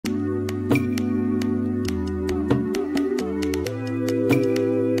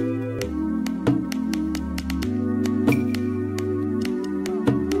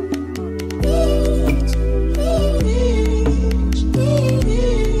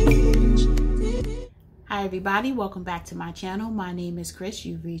everybody, welcome back to my channel. My name is Chris.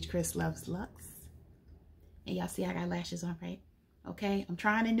 You've reached Chris Loves Lux. And y'all see I got lashes on, right? Okay, I'm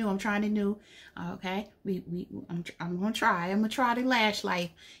trying to new. Okay, I'm gonna try the lash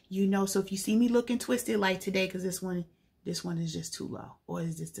life, you know. So if you see me looking twisted like today, because this one is just too low, or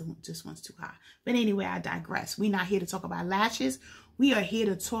is this one's too high. But anyway, I digress. We're not here to talk about lashes. We are here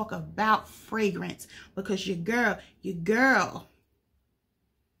to talk about fragrance, because your girl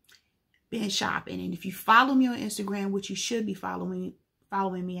been shopping. And if you follow me on Instagram, which you should be following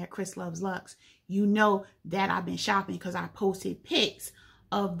me at ChrisLuvsLux, you know that I've been shopping, because I posted pics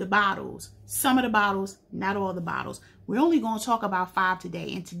of the bottles. Some of the bottles, not all the bottles. We're only going to talk about 5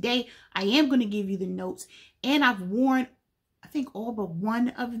 today. And today I am going to give you the notes. And I've worn, I think, all but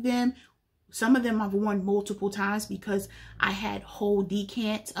one of them. Some of them I've worn multiple times, because I had whole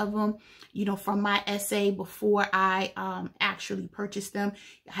decants of them, you know, from my essay before I actually purchased them.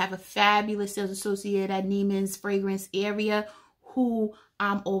 I have a fabulous sales associate at Neiman's fragrance area who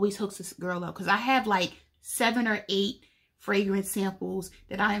always hooks this girl up, because I have like 7 or 8 fragrance samples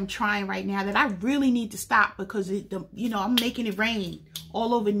that I am trying right now that I really need to stop, because I'm making it rain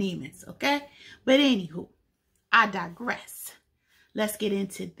all over Neiman's. Okay, but anywho, I digress. Let's get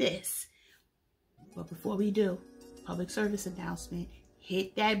into this. But before we do, public service announcement.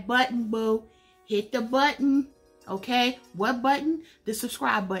 Hit that button, boo. Hit the button. Okay, what button? The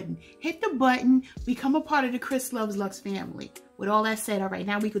subscribe button. Hit the button. Become a part of the Chris Loves Lux family. With all that said, all right,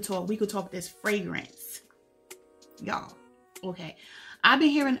 now we could talk this fragrance, y'all. Okay, I've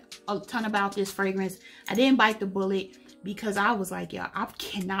been hearing a ton about this fragrance. I didn't bite the bullet, because I was like, y'all, I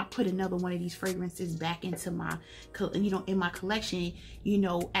cannot put another one of these fragrances back into my, in my collection,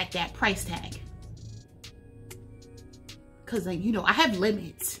 at that price tag. Because, I have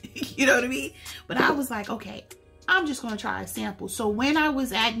limits, you know what I mean? But I was like, okay, I'm just going to try a sample. So when I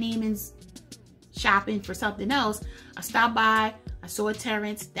was at Neiman's shopping for something else, I stopped by, I saw a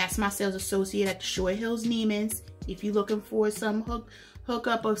Terrence. That's my sales associate at the Short Hills Neiman's. If you're looking for some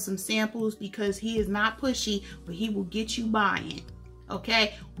hookup of some samples, because he is not pushy, but he will get you buying,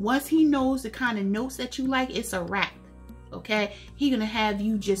 okay? Once he knows the kind of notes that you like, it's a wrap, okay? He gonna have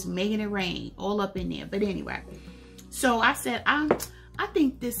you just making it rain all up in there. But anyway, so I said, I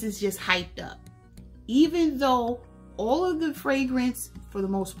think this is just hyped up. Even though all of the fragrance, for the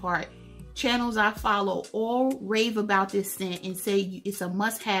most part, channels I follow all rave about this scent and say it's a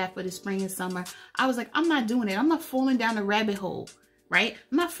must-have for the spring and summer, I was like, I'm not doing it. I'm not falling down the rabbit hole, right?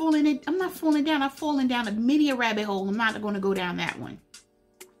 I'm not falling down. I'm falling down a many rabbit hole. I'm not going to go down that one.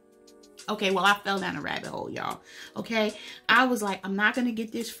 Okay, well, I fell down a rabbit hole, y'all. Okay, I was like, I'm not going to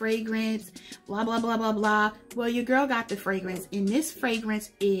get this fragrance, blah, blah, blah, blah, blah. Well, your girl got the fragrance, and this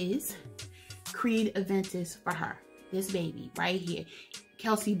fragrance is Creed Adventus for her. This baby right here.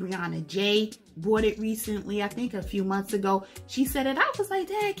 Kelsey Brianna J bought it recently, I think a few months ago. She said it. I was like,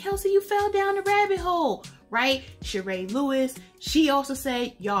 Dad, Kelsey, you fell down the rabbit hole, right? Sheree Lewis, she also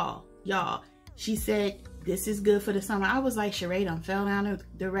said, y'all, she said, this is good for the summer. I was like, Sheree done fell down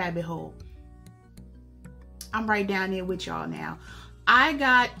the rabbit hole. I'm right down there with y'all now. I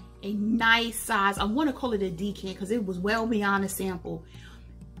got a nice size. I want to call it a decant, because it was well beyond a sample.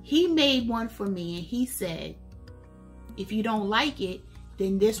 He made one for me, and he said, if you don't like it,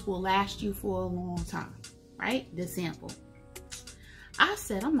 then this will last you for a long time, right? The sample. I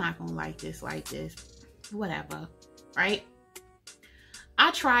said, I'm not gonna like this, whatever, right? I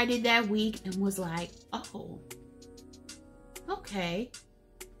tried it that week and was like, oh, okay.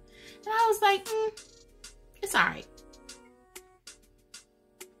 And I was like, it's all right.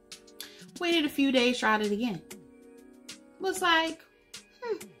 Waited a few days, tried it again. Was like,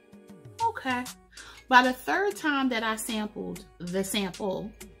 okay. By the 3rd time that I sampled the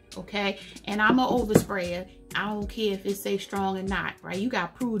sample, okay, and I'm an oversprayer. I don't care if it says strong or not, right? You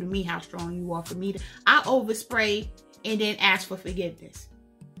got to prove to me how strong you are for me. I overspray and then ask for forgiveness.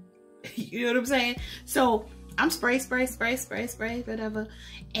 You know what I'm saying? So I'm spray, whatever.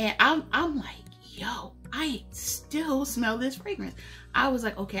 And I'm like, yo, I still smell this fragrance. I was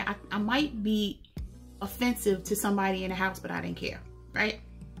like, okay, I might be offensive to somebody in the house, but I didn't care, right?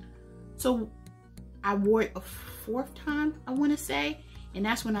 So I wore it a 4th time, I want to say. And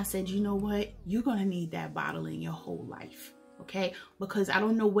that's when I said, you know what? You're going to need that bottle in your whole life. Okay? Because I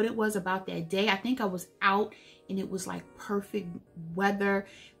don't know what it was about that day. I think I was out and it was like perfect weather.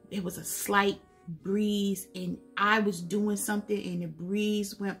 It was a slight breeze and I was doing something and the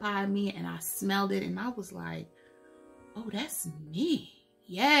breeze went by me and I smelled it and I was like, oh, that's me.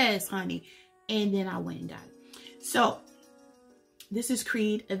 Yes, honey. And then I went and got it. So this is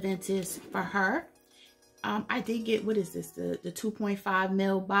Creed Adventus for her. I did get, what is this? The 2.5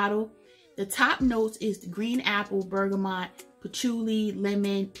 ml bottle. The top notes is the green apple, bergamot, patchouli,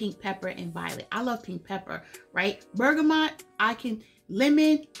 lemon, pink pepper, and violet. I love pink pepper, right? Bergamot,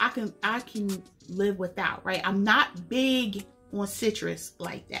 lemon, I can live without, right? I'm not big on citrus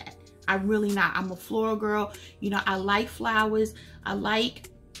like that. I'm really not. I'm a floral girl. You know, I like flowers. I like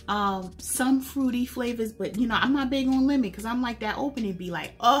some fruity flavors, but you know, I'm not big on lemon because I'm like that opening be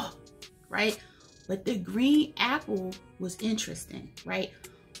like, oh, right? But the green apple was interesting, right?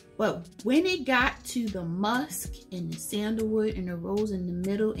 But when it got to the musk and the sandalwood and the rose in the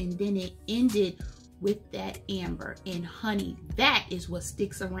middle, and then it ended with that amber and honey, that is what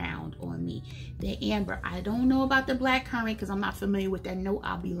sticks around on me. The amber. I don't know about the black currant because I'm not familiar with that note.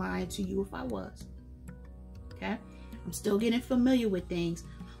 I'll be lying to you if I was. Okay? I'm still getting familiar with things.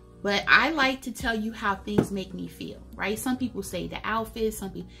 But I like to tell you how things make me feel, right? Some people say the outfit, some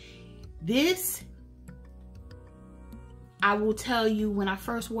people. This, I will tell you, when I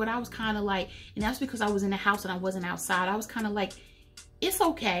first wore it, I was kind of like, and that's because I was in the house and I wasn't outside. I was kind of like, it's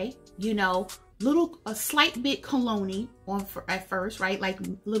okay, you know, a slight bit cologne on at first, right? Like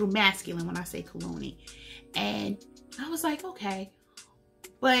little masculine when I say cologne. And I was like, okay.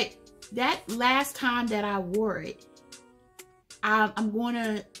 But that last time that I wore it, I'm going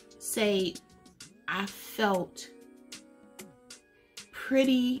to say I felt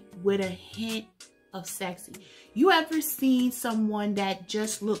pretty with a hint of sexy. You ever seen someone that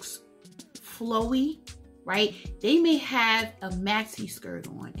just looks flowy, right? They may have a maxi skirt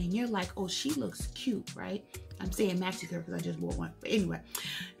on and you're like, oh, she looks cute, right? I'm saying maxi skirt because I just wore one. But anyway,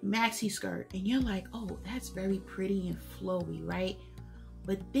 maxi skirt. And you're like, oh, that's very pretty and flowy, right?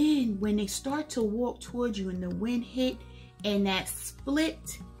 But then when they start to walk towards you and the wind hit and that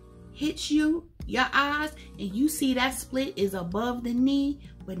split hits your eyes, and you see that split is above the knee,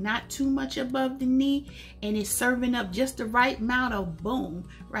 but not too much above the knee, and it's serving up just the right amount of boom,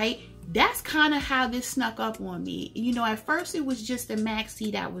 right? That's kind of how this snuck up on me. You know, at first it was just a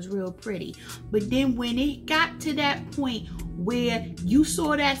maxi that was real pretty, but then when it got to that point where you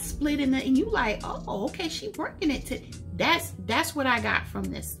saw that split and you like, oh, okay, she working it to, that's what I got from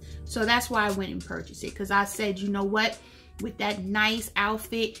this. So that's why I went and purchased it, because I said, you know what, with that nice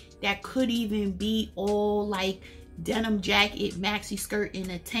outfit that could even be all like denim jacket, maxi skirt,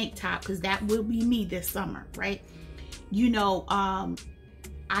 and a tank top, because that will be me this summer, right? You know,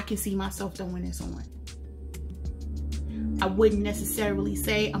 I can see myself throwing this on. I wouldn't necessarily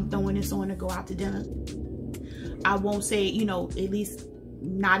say I'm throwing this on to go out to dinner. I won't say, you know, at least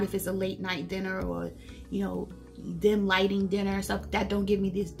not if it's a late night dinner or, you know, dim lighting dinner or stuff. That don't give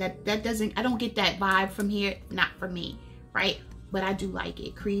me this, that doesn't, I don't get that vibe from here. Not for me, right? But I do like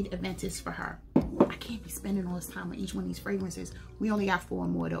it. Creed Adventus for her. I can't be spending all this time on each one of these fragrances. We only got 4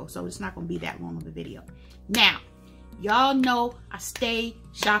 more though, so it's not gonna be that long of a video. Now, y'all know I stay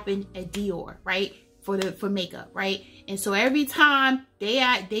shopping at Dior, right? For makeup, right? And so every time they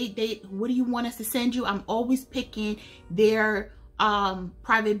what do you want us to send you? I'm always picking their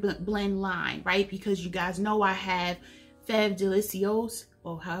private blend line, right? Because you guys know I have Fève Delicieuses,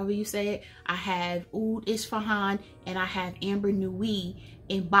 or however you say it. I have Oud Isfahan, and I have Amber Nuit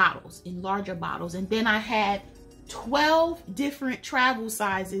in bottles, in larger bottles. And then I have 12 different travel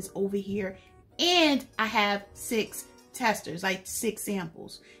sizes over here. And I have 6 testers, like 6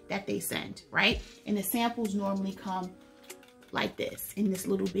 samples that they send, right? And the samples normally come like this, in this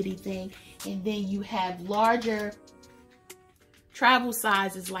little bitty thing. And then you have larger travel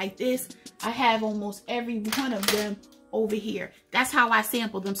sizes like this. I have almost every one of them over here. That's how I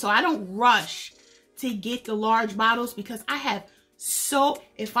sample them. So I don't rush to get the large bottles, because I have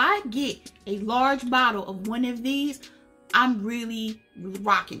if I get a large bottle of one of these, I'm really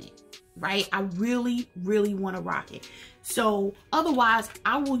rocking it, right? I really, really want to rock it. So otherwise,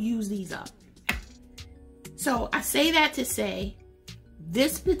 I will use these up. So I say that to say,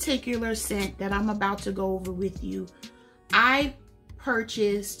 this particular scent that I'm about to go over with you, I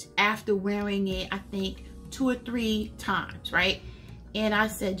purchased after wearing it, I think 2 or 3 times, right? And I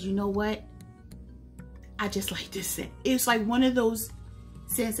said, you know what? I just like this scent. It's like one of those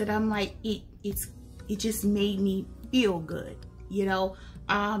scents that I'm like, it just made me feel good, you know?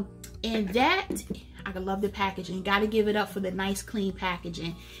 And that, I love the packaging. Got to give it up for the nice, clean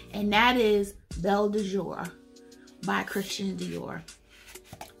packaging. And that is Belle de Jour by Christian Dior.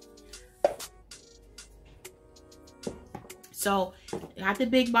 So I got the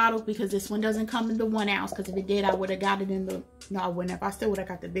big bottle because this one doesn't come in the 1 ounce. Because if it did, I would have got it in the, no, I wouldn't have. I still would have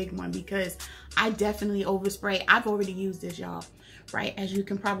got the big one because I definitely overspray. I've already used this, y'all, right? As you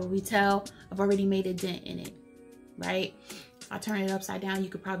can probably tell, I've already made a dent in it, right? If I turn it upside down, you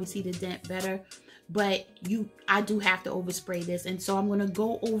could probably see the dent better. but I do have to overspray this. And so I'm going to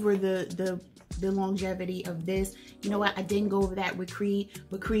go over the longevity of this. You know what? I didn't go over that with Creed,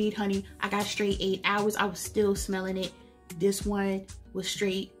 but Creed, honey, I got straight 8 hours. I was still smelling it. This one was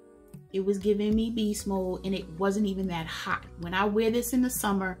straight. It was giving me beast mode, and it wasn't even that hot. When I wear this in the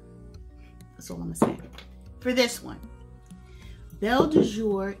summer, that's all I'm gonna say. For this one, Belle de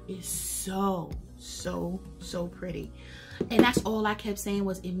Jour is so pretty. And that's all I kept saying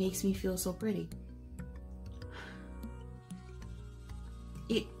was, it makes me feel so pretty.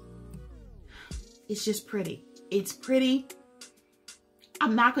 It's just pretty. It's pretty.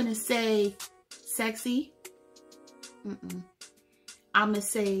 I'm not gonna say sexy. I'm gonna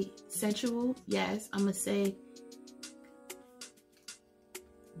say sensual. Yes. I'm gonna say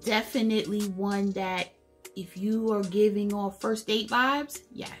definitely one that if you are giving off first date vibes,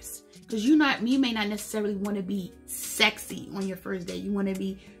 yes. Because you may not necessarily want to be sexy on your first date. You want to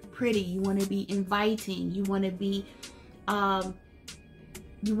be pretty. You want to be inviting. You want to be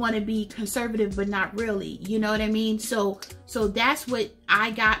conservative, but not really. You know what I mean? So that's what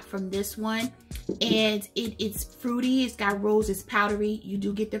I got from this one. And it's fruity. It's got rose. It's powdery. You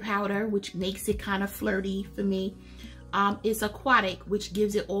do get the powder, which makes it kind of flirty for me. It's aquatic, which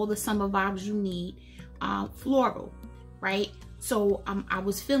gives it all the summer vibes you need. Floral, right? So I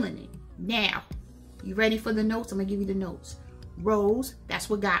was feeling it. Now, you ready for the notes? I'm gonna give you the notes. Rose, that's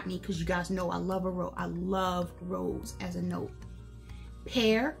what got me, because you guys know I love a rose. I love rose as a note.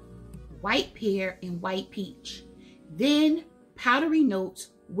 Pear, and white peach. Then powdery notes,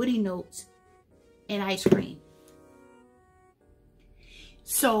 woody notes, and ice cream.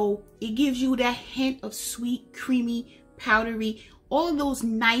 So it gives you that hint of sweet, creamy, powdery, all of those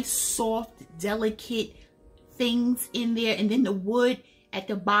nice, soft, delicate things in there. And then the wood at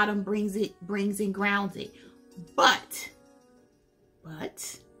the bottom brings and grounds it. But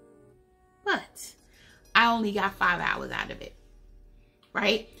I only got 5 hours out of it,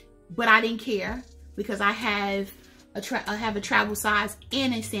 right? But I didn't care, because I have a travel size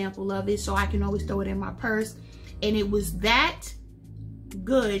and a sample of it, so I can always throw it in my purse. And it was that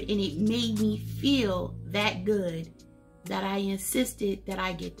good, and it made me feel that good, that I insisted that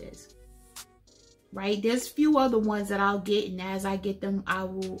I get this. Right? There's a few other ones that I'll get, and as I get them, I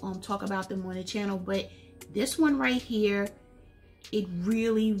will talk about them on the channel. But this one right here, it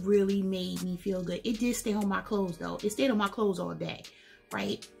really made me feel good. It did stay on my clothes though. It stayed on my clothes all day,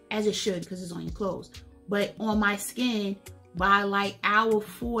 right? As it should, because it's on your clothes. But on my skin, by like hour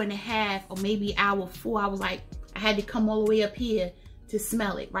 4.5 or maybe hour 4, I was like, I had to come all the way up here to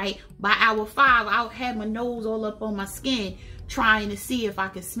smell it, right? By hour 5, I had my nose all up on my skin trying to see if I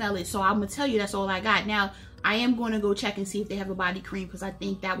could smell it. So I'm gonna tell you, that's all I got. Now, I am going to go check and see if they have a body cream, because I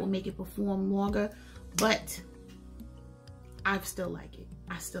think that will make it perform longer. But I still like it.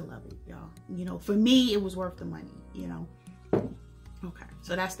 I still love it, y'all. You know, for me, it was worth the money, you know. Okay,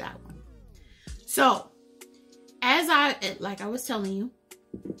 so that's that one. So, like I was telling you,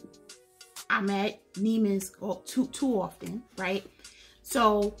 I'm at Neiman's too often, right?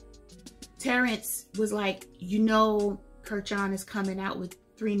 So Terrence was like, you know, Kurkdjian is coming out with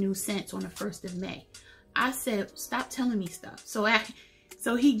 3 new scents on the 1st of May. I said, stop telling me stuff. So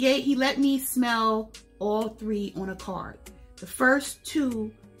he let me smell all 3 on a card. The first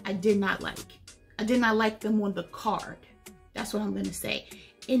 2 I did not like. I did not like them on the card. That's what I'm gonna say.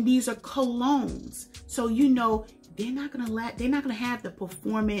 And these are colognes, so you know they're not gonna have the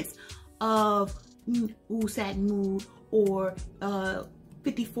performance of Oud Satin Mood or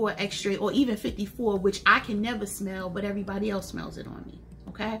 54 Extra, or even 54, which I can never smell, but everybody else smells it on me.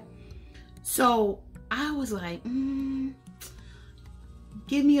 Okay, so I was like,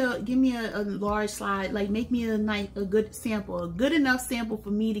 give me a large slide, like make me a good sample, a good enough sample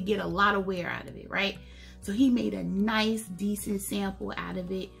for me to get a lot of wear out of it, right? So he made a nice, decent sample out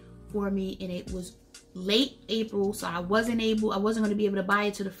of it for me, and it was late April, so I wasn't going to be able to buy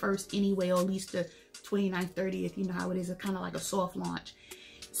it to the 1st anyway, or at least the 29th, 30th. You know how it is. It's kind of like a soft launch.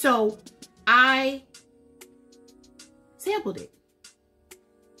 So I sampled it,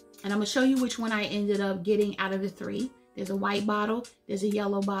 and I'm gonna show you which one I ended up getting out of the 3. There's a white bottle, there's a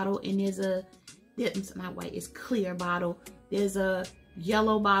yellow bottle, and it's not white, it's clear bottle. There's a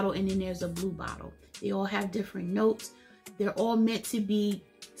yellow bottle, and then there's a blue bottle. They all have different notes. They're all meant to be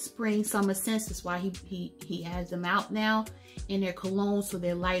spring, summer scents. That's why he has them out now. And they're cologne, so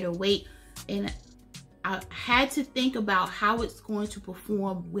they're lighter weight. And I had to think about how it's going to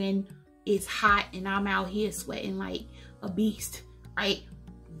perform when it's hot and I'm out here sweating like a beast, right?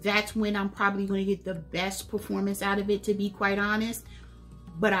 That's when I'm probably going to get the best performance out of it, to be quite honest.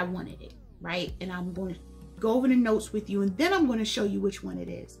 But I wanted it, right? And I'm going to go over the notes with you, and then I'm going to show you which one it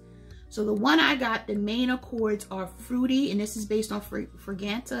is. So the one I got, the main accords are fruity, and this is based on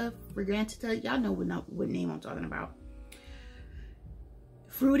Fragranta. Y'all know what name I'm talking about.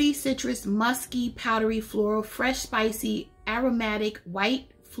 Fruity, citrus, musky, powdery, floral, fresh, spicy, aromatic,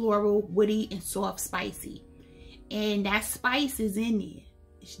 white, floral, woody, and soft spicy. And that spice is in there.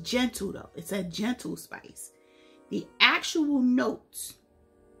 It's gentle though. It's a gentle spice. The actual notes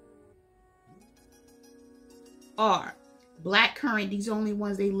are black currant. These are only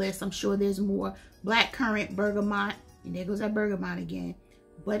ones they list. I'm sure there's more. Black currant, bergamot, and there goes that bergamot again.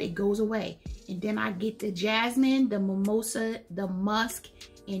 But it goes away. And then I get the jasmine, the mimosa, the musk,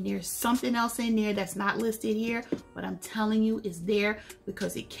 and there's something else in there that's not listed here, but I'm telling you it's there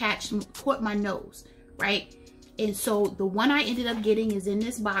because it caught my nose, right? And so the one I ended up getting is in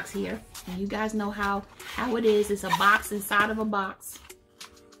this box here. And you guys know how it is. It's a box inside of a box.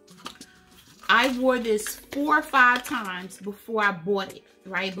 I wore this 4 or 5 times before I bought it,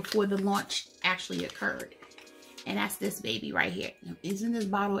 right? Before the launch actually occurred. And that's this baby right here. Isn't this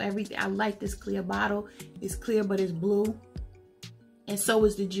bottle everything? I like this clear bottle. It's clear, but it's blue. And so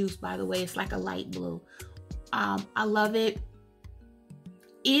is the juice, by the way. It's like a light blue. I love it.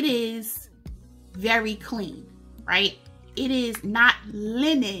 It is very clean, right? It is not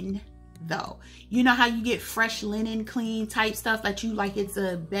linen, though. You know how you get fresh linen, clean type stuff that you like it's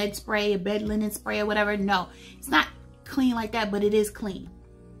a bed spray, a bed linen spray or whatever? No, it's not clean like that, but it is clean.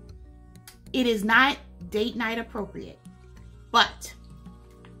 It is not date night appropriate, but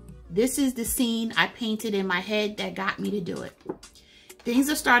this is the scene I painted in my head that got me to do it. Things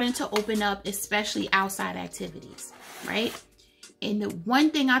are starting to open up, especially outside activities, right? And the one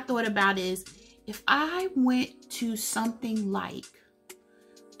thing I thought about is if I went to something like,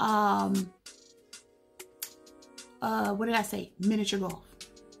 what did I say? Miniature golf,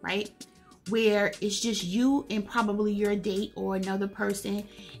 right? Where it's just you and probably your date or another person,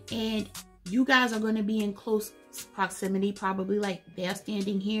 and you guys are going to be in close proximity, probably like they're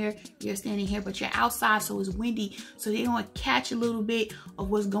standing here, you're standing here, but you're outside, so it's windy, so they're going to catch a little bit of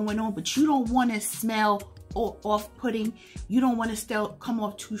what's going on, but you don't want to smell or off-putting. You don't want to still come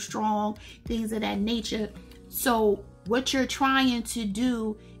off too strong, things of that nature. So what you're trying to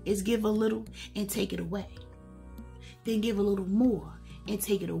do is give a little and take it away, then give a little more and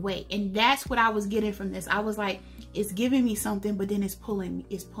take it away. And that's what I was getting from this. I was like, it's giving me something, but then it's pulling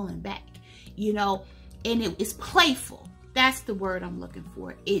back, you know. And it's playful. That's the word I'm looking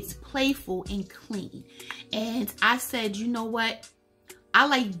for. It's playful and clean. And I said, you know what? I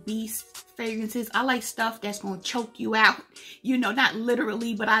like beast fragrances. I like stuff that's going to choke you out. You know, not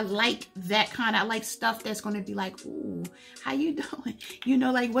literally, but I like that kind. I like stuff that's going to be like, ooh, how you doing? You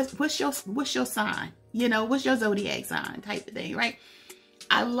know, like what's your sign? You know, what's your zodiac sign type of thing, right?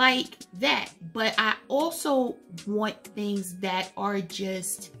 I like that. But I also want things that are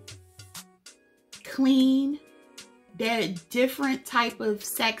just clean. They're different type of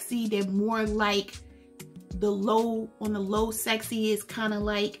sexy. They're more like the low sexy is kind of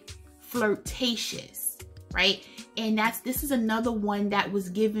like flirtatious, right? And this is another one that was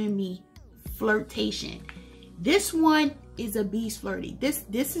giving me flirtation. This one is a beast flirty. This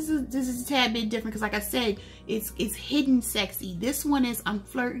is a tad bit different because like I said, it's hidden sexy. This one is I'm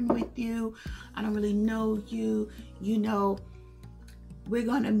flirting with you. I don't really know you, you know. We're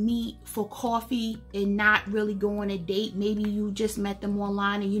going to meet for coffee and not really go on a date. Maybe you just met them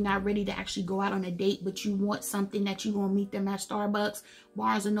online and you're not ready to actually go out on a date, but you want something that you're going to meet them at Starbucks,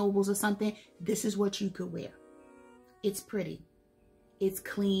 Barnes and Nobles or something. This is what you could wear. It's pretty. It's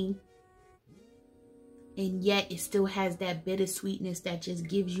clean. And yet it still has that bittersweetness that just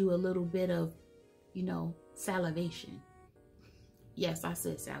gives you a little bit of, you know, salivation. Yes, I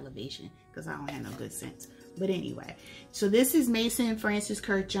said salivation because I don't have no good sense. But anyway, so this is Maison Francis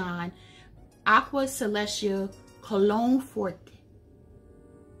Kurkdjian Aqua Celestia Cologne Forte.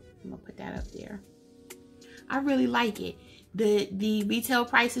 I'm gonna put that up there. I really like it. The retail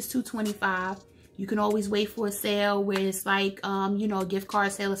price is $2.25. You can always wait for a sale where it's like you know, a gift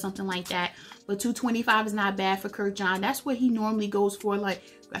card sale or something like that. But $2.25 is not bad for Kurkdjian. That's what he normally goes for. Like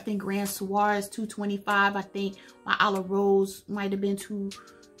I think Grand Soir is $2.25. I think my A La Rose might have been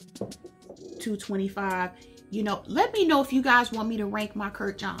 $2.25. You know, let me know if you guys want me to rank my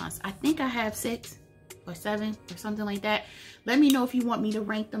Kurkdjians. I think I have 6 or 7 or something like that. Let me know if you want me to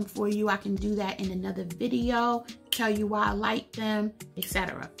rank them for you. I can do that in another video, tell you why I like them,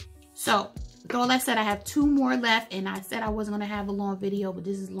 etc. So with all that said, I have 2 more left, and I said I wasn't going to have a long video, but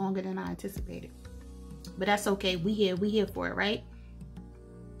this is longer than I anticipated. But that's okay. We here for it, right?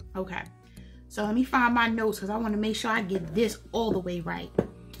 Okay. So let me find my notes because I want to make sure I get this all the way right.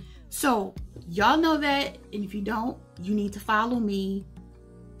 So y'all know that, and if you don't, you need to follow me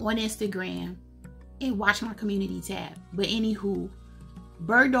on Instagram and watch my community tab. But anywho,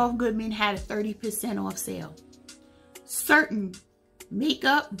 Bergdorf Goodman had a 30% off sale. Certain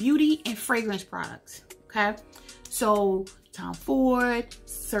makeup, beauty, and fragrance products, okay? So Tom Ford,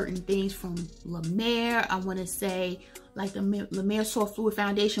 certain things from La Mer, I want to say like the La Mer Soft Fluid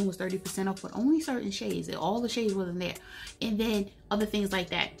Foundation was 30% off, but only certain shades. All the shades wasn't there. And then other things like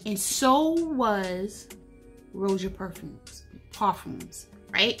that. And so was Roja perfumes,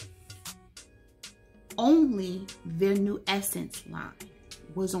 right? Only their new Essence line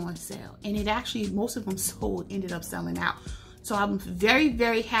was on sale. And it actually, most of them ended up selling out. So I'm very,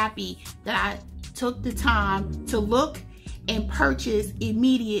 very happy that I took the time to look and purchase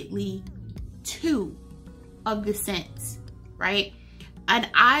immediately 2 of the scents, right? And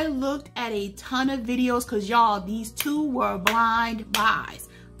I looked at a ton of videos because y'all, these 2 were blind buys.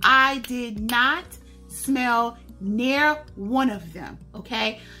 I did not smell near one of them,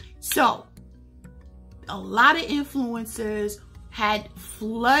 okay? So a lot of influencers had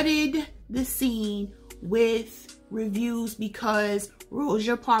flooded the scene with reviews because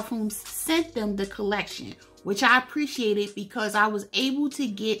Roja Parfums sent them the collection, which I appreciated because I was able to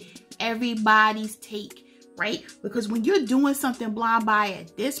get everybody's take, right? Because when you're doing something blind buy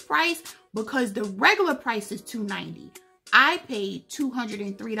at this price, because the regular price is $290, I paid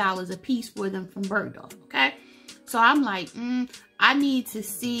 $203 a piece for them from Bergdorf, okay? So I'm like, I need to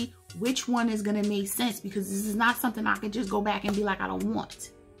see which one is gonna make sense, because this is not something I can just go back and be like, I don't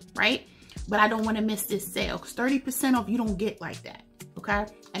want, right? But I don't want to miss this sale, because 30% off, you don't get like that, okay?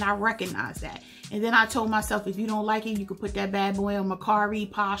 And I recognize that. And then I told myself, if you don't like it, you could put that bad boy on Mercari,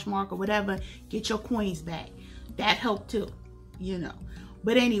 Poshmark, or whatever, get your coins back. That helped too, you know.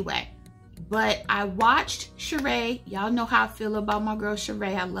 But anyway, but I watched Sheree. Y'all know how I feel about my girl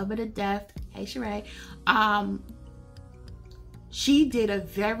Sheree. I love her to death. Hey Sheree. She did a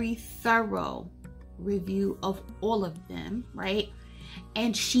very thorough review of all of them, right?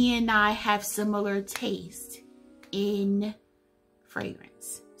 And she and I have similar taste in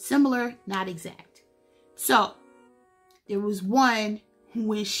fragrance. Similar, not exact. So there was one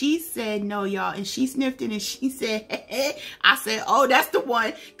when she said no, y'all, and she sniffed it and she said, I said, oh, that's the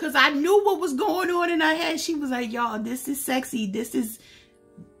one, because I knew what was going on in her head. She was like, y'all, this is sexy. This is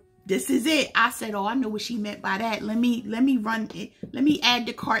it. I said, oh, I know what she meant by that. Let me run it. Let me add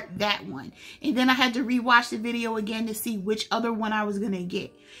to cart that one. And then I had to rewatch the video again to see which other one I was going to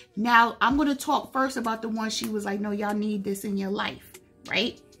get. Now, I'm going to talk first about the one she was like, no, y'all need this in your life,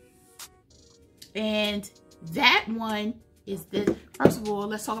 right? And that one is this. First of all,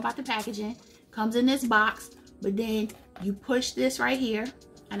 let's talk about the packaging. Comes in this box, but then you push this right here.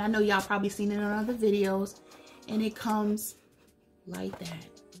 And I know y'all probably seen it on other videos. And it comes like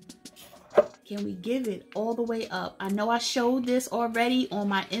that. Can we give it all the way up? I know I showed this already on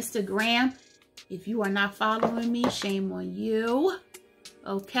my Instagram. If you are not following me, shame on you.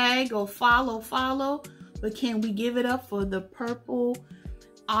 Okay, go follow. But can we give it up for the purple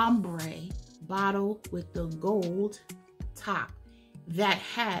ombre bottle with the gold top that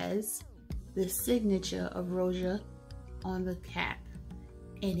has the signature of Roja on the cap?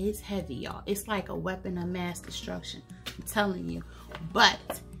 And it's heavy, y'all. It's like a weapon of mass destruction. I'm telling you. But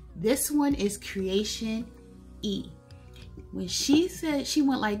this one is Creation E. When she said, she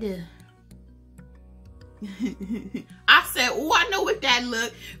went like this. I said, oh, I know what that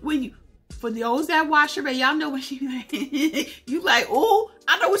look. When you, for those that watch her, y'all know when she like, you like, oh,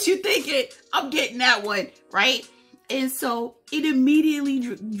 I know what you're thinking. I'm getting that one, right? And so it immediately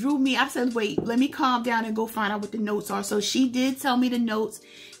drew me. I said, wait, let me calm down and go find out what the notes are. So she did tell me the notes.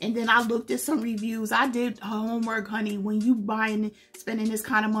 And then I looked at some reviews. I did homework, honey, when you buying, spending this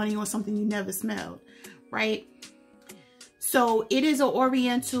kind of money on something you never smelled, right? So it is an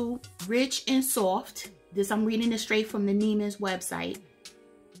Oriental, rich and soft. This, I'm reading it straight from the Neiman's website.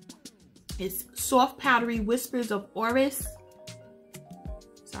 It's soft, powdery whispers of Orris.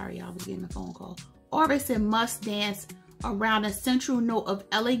 Sorry, y'all, was getting a phone call. Orris and must dance around a central note of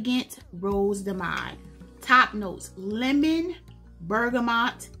elegant rose demand. Top notes: lemon,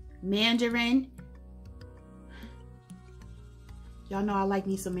 bergamot, mandarin. Y'all know I like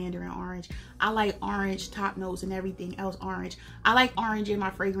me some mandarin orange. I like orange top notes and everything else orange. I like orange in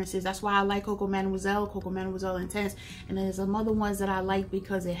my fragrances. That's why I like Coco Mademoiselle Intense. And there's some other ones that I like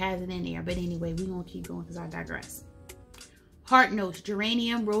because it has it in there. But anyway, we're going to keep going because I digress. Heart notes: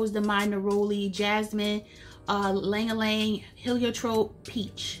 geranium, rose de mai, neroli, jasmine, lang-a-lang, heliotrope,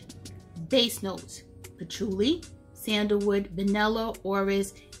 peach. Base notes: patchouli, sandalwood, vanilla,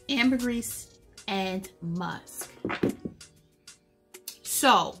 orris, ambergris, and musk.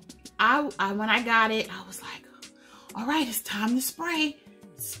 So when I got it, I was like, all right, it's time to spray.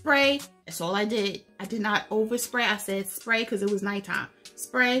 spray. That's all I did. I did not overspray. I said spray because it was nighttime.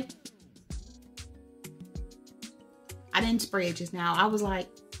 Spray. I didn't spray it just now. I was like,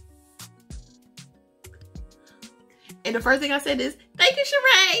 and the first thing I said is, thank you,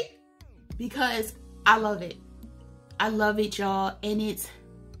 Sheree, because I love it. I love it, y'all. And it's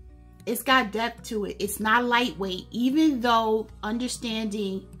got depth to it. It's not lightweight, even though understand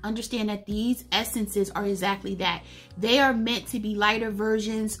that these essences are exactly that. They are meant to be lighter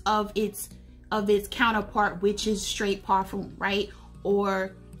versions of its counterpart, which is straight parfum, right?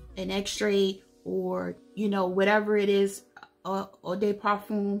 Or an extrait, or, you know, whatever it is, eau de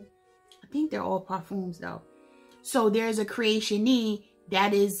parfum. I think they're all parfums though. So there's a Creatione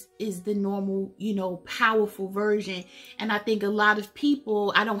that is the normal, you know, powerful version. And I think a lot of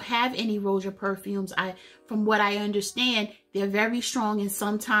people, I don't have any Roja perfumes. From what I understand, they're very strong, and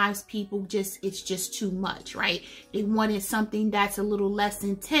sometimes people it's just too much, right? They wanted something that's a little less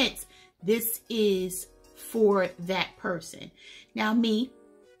intense. This is for that person. Now me,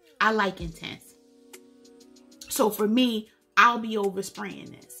 I like intense. So for me, I'll be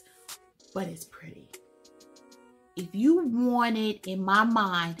overspraying this, but it's pretty. If you wanted, in my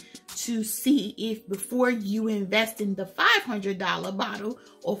mind, to see if before you invest in the $500 bottle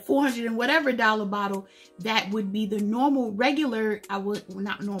or $400 and whatever dollar bottle, that would be the normal, regular,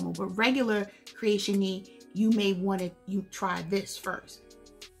 not normal, but regular Creatione, you may want to try this first.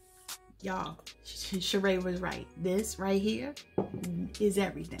 Y'all, Sheree was right. This right here is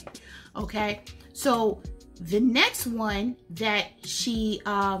everything. Okay, so the next one that she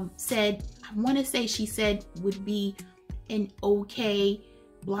said, I want to say she said would be an okay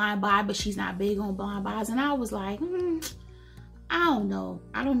blind buy, but she's not big on blind buys. And I was like, I don't know.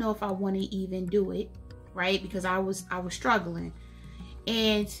 I don't know if I want to even do it, right? Because I was struggling.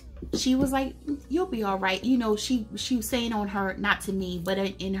 And she was like, you'll be all right. You know, she was saying on her, not to me, but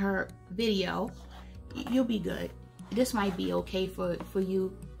in her video, you'll be good. This might be okay for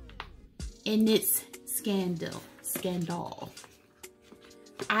you. And it's Scandal.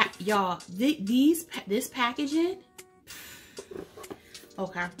 Y'all, this packaging.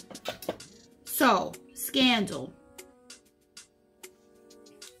 Okay. So, Scandal.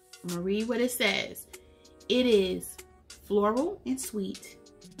 I'm gonna read what it says. It is floral and sweet,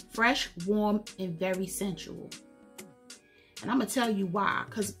 fresh, warm, and very sensual. And I'm gonna tell you why,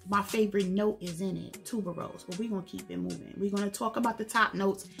 because my favorite note is in it, tuberose. But we're gonna keep it moving. We're gonna talk about the top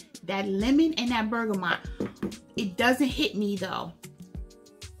notes. That lemon and that bergamot. It doesn't hit me though.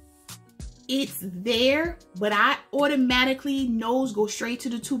 It's there, but I automatically nose go straight to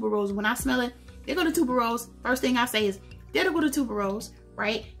the tuberose. When I smell it, there go to tuberose. First thing I say is, there go to tuberose,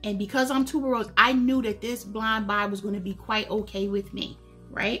 right? And because I'm tuberose, I knew that this blind buy was going to be quite okay with me,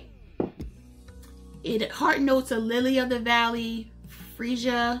 right? It heart notes of lily of the valley,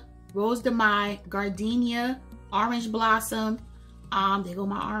 freesia, rose de mai, gardenia, orange blossom. There go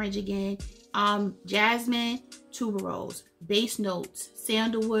my orange again. Jasmine, tuberose. Base notes,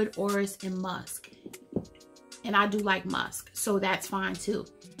 sandalwood, orris, and musk. And I do like musk, so that's fine too.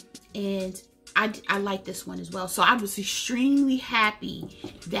 And I like this one as well. So I was extremely happy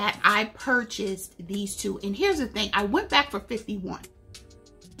that I purchased these two. And here's the thing, I went back for 51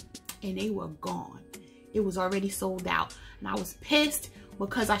 and they were gone. It was already sold out. And I was pissed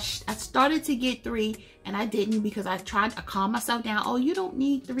because I started to get 3 and I didn't, because I tried to calm myself down. Oh, you don't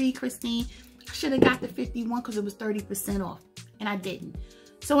need 3, Christine. I should have got the 51 because it was 30% off, and I didn't.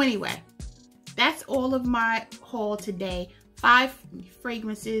 So anyway, that's all of my haul today. 5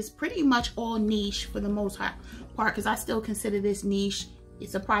 fragrances, pretty much all niche for the most part, because I still consider this niche.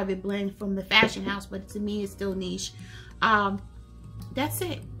 It's a private blend from the fashion house, but to me it's still niche. That's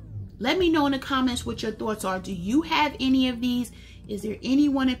it. Let me know in the comments what your thoughts are. Do you have any of these? Is there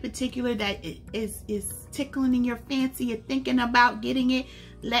anyone in particular that is tickling your fancy? You're thinking about getting it?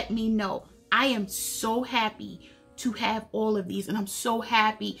 Let me know. I am so happy to have all of these, and I'm so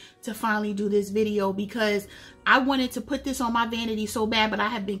happy to finally do this video, because I wanted to put this on my vanity so bad, but I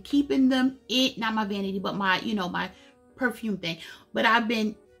have been keeping them not my vanity, but my, you know, my perfume thing, but I've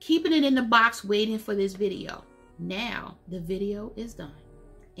been keeping it in the box waiting for this video. Now the video is done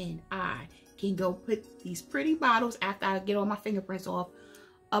and I can go put these pretty bottles, after I get all my fingerprints off,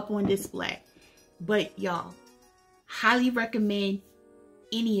 up on display. But y'all, highly recommend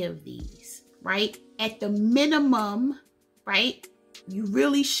any of these, right? At the minimum, right, you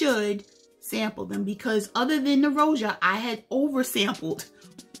really should sample them, because other than the Roja, I had oversampled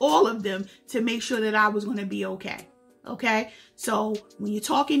all of them to make sure that I was going to be okay. Okay, so when you're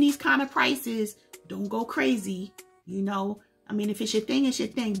talking these kind of prices, don't go crazy, you know. I mean, if it's your thing, it's your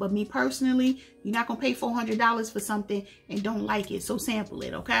thing. But me personally, you're not going to pay $400 for something and don't like it. So sample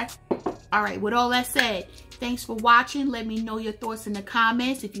it, okay? All right, with all that said, thanks for watching. Let me know your thoughts in the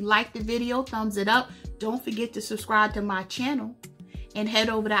comments. If you liked the video, thumbs it up. Don't forget to subscribe to my channel. And head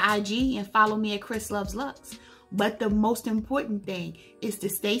over to IG and follow me at ChrisLuvsLux. But the most important thing is to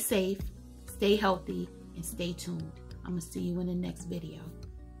stay safe, stay healthy, and stay tuned. I'm going to see you in the next video.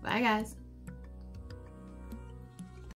 Bye, guys.